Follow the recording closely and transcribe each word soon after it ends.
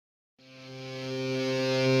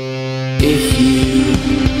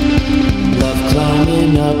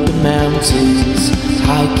Climbing up the mountains,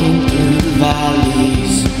 hiking through the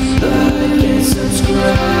valleys. Like and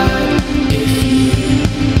subscribe if you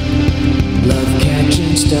love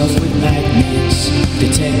catching stuff with magnets,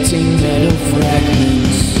 detecting metal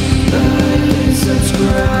fragments. Like and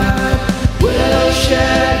subscribe, Welsh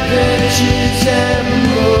Adventures and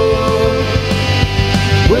more.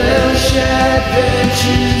 Welsh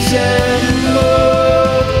Adventures and more.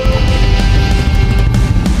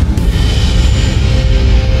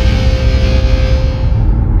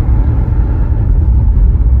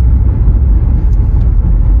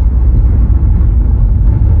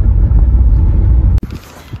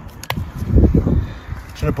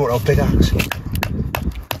 Should have brought our big axe.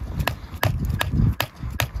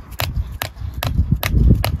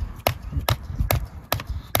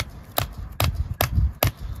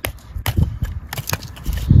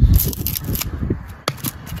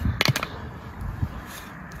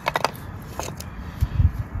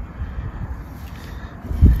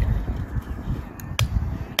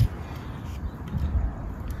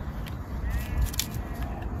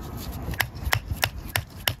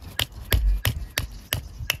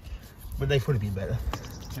 But they've probably been better.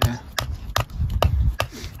 Yeah.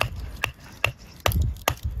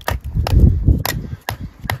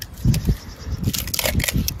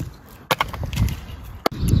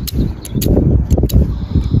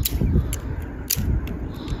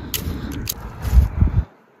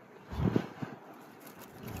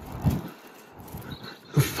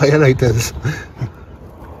 Firelighters.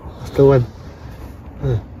 That's the one. I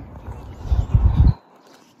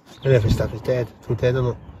don't know if his stuff is dead. Too dead or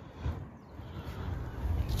not.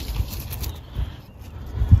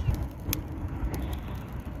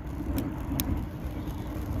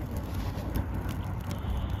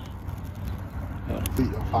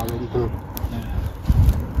 Beat off already, huh? Yeah.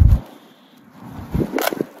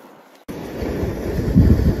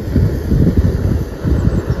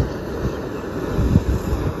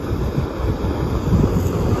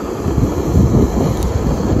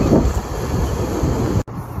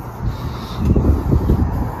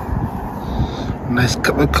 Nice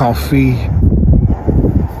cup of coffee.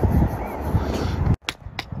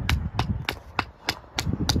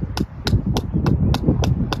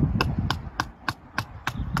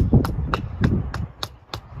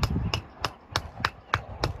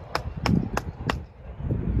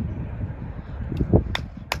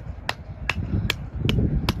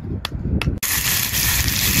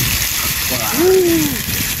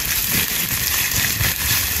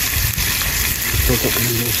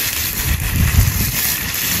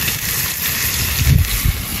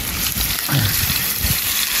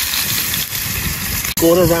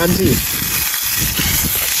 Go to Ramsey.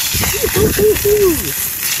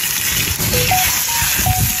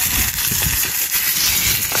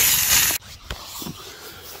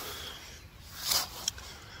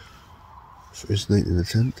 First night in the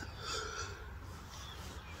tent.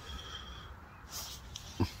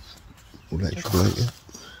 Electric blanket.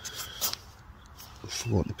 I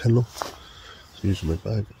forgot the pillow. It's using my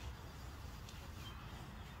bag.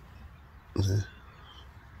 Yeah.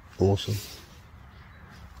 Awesome.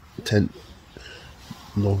 Tent.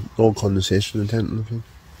 No condensation in the tent or anything.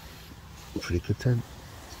 Pretty good tent.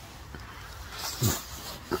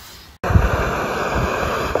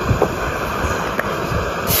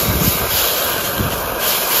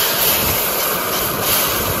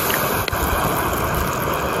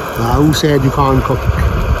 Who said you can't cook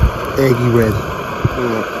eggy red?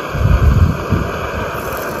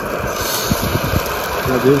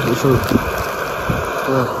 That is this one.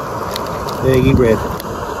 Eggy red.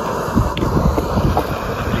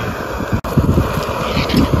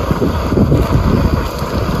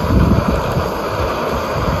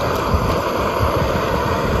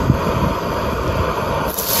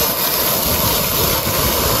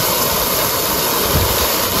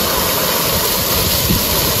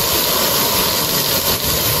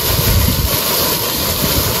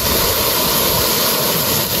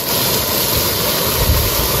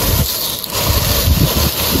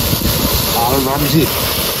 Ramsey.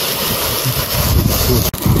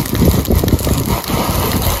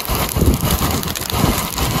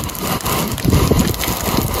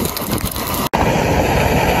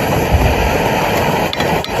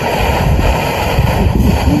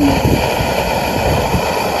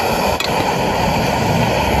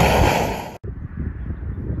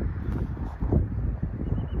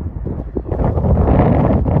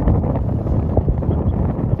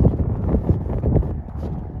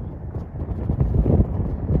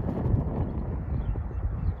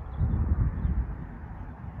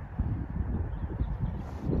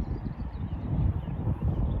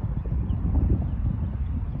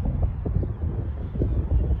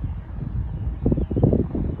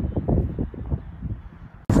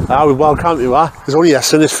 Well, can't you are? There's only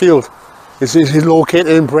us in this field. It's located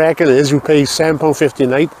in Brecon. It is. We pay £7.50 a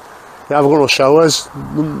night. You haven't got no showers,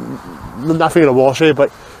 nothing in the wash here,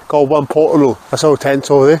 but got one portal. That's our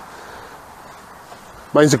tent over there.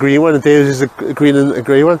 Mine's the green one, and Dave's is the green and the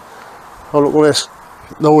grey one. Oh, look at this.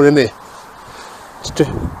 No one in there. It's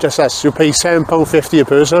just us. You pay £7.50 a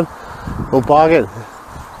person. No bargain.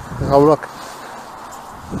 Let's have a look.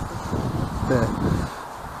 Yeah.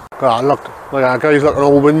 God, look at that guy's looking at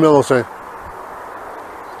old windmills there.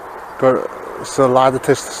 Got it's a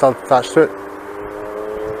ladder still attached to it.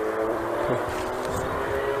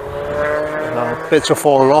 Bits are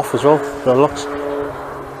falling off as well, the looks.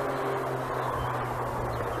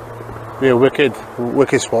 Yeah,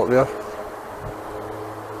 wicked spot there.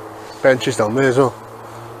 Benches down there as well.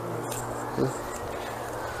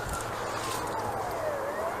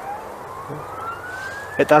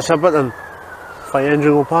 Hit that sub button, fire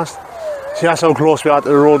engine go past. See, that's how close we are to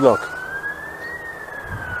the road, look.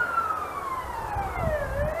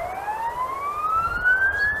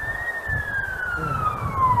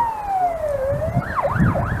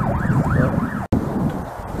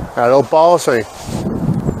 That little bar sign.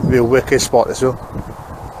 Be a wicked spot as well.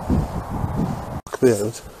 Look there,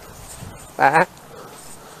 it.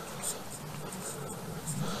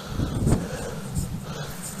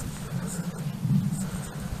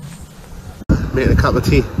 Making a cup of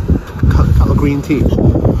tea, cup of green tea.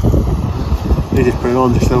 They just put it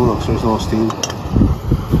on just now, look, so there's no steam.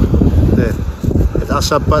 There, hit that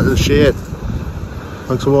sub button, share it.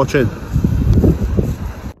 Thanks for watching.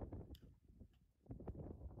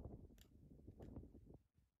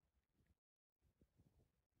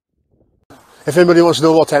 If anybody wants to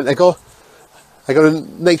know what tent I got a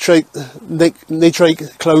nitrate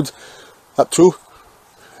cloud up to.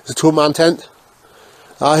 It's a 2-man tent.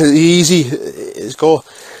 Easy. It's got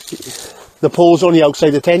the poles on the outside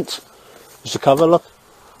of the tent. Just a cover, look.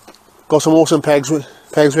 Got some awesome pegs with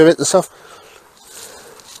it and stuff.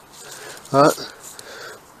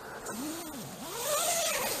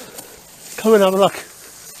 Come and have a look.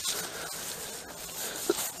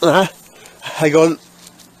 I got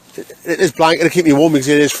this blanket to keep me warm because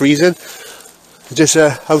it is freezing. It's just a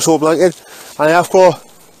household blanket. And I have got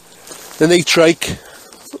the nitrate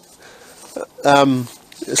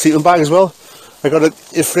sleeping bag as well. I got an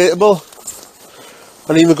inflatable,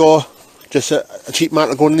 and even got just a cheap mat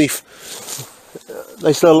to go underneath.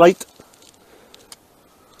 Nice little light.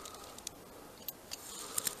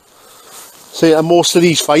 See, and most of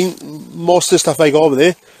these most of the stuff I got over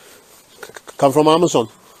there come from Amazon.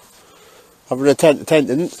 Having a tent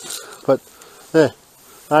didn't, but yeah,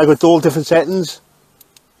 I got all different settings.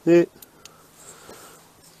 Yeah.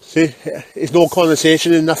 See, it's no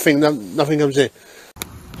condensation and nothing comes in.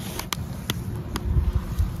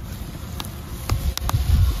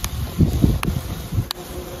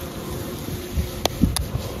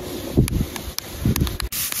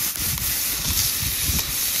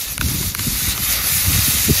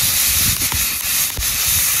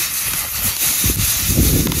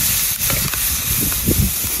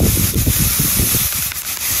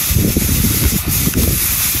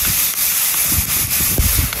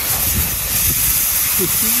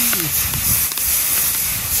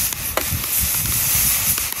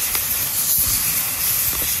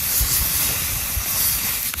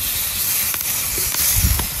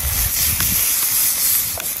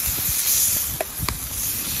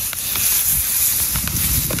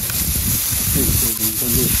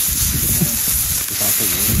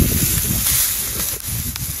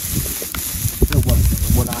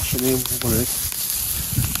 What ash in there? What is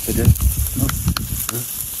it? Did it? No.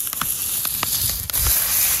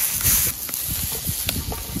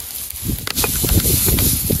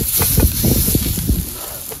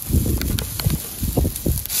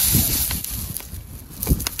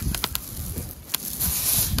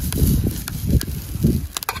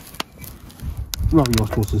 No, you're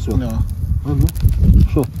supposed to swim. No. Oh, no?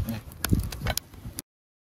 Sure. Yeah.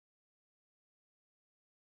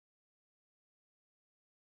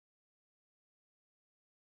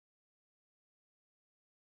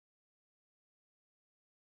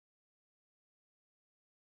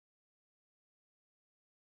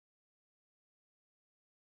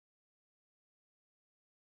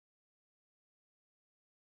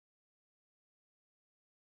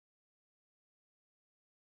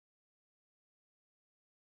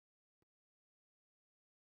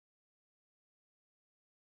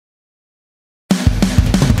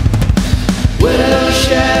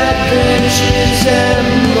 Welsh adventures and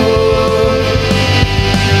more.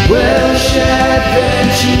 Welsh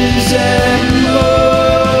adventures and more.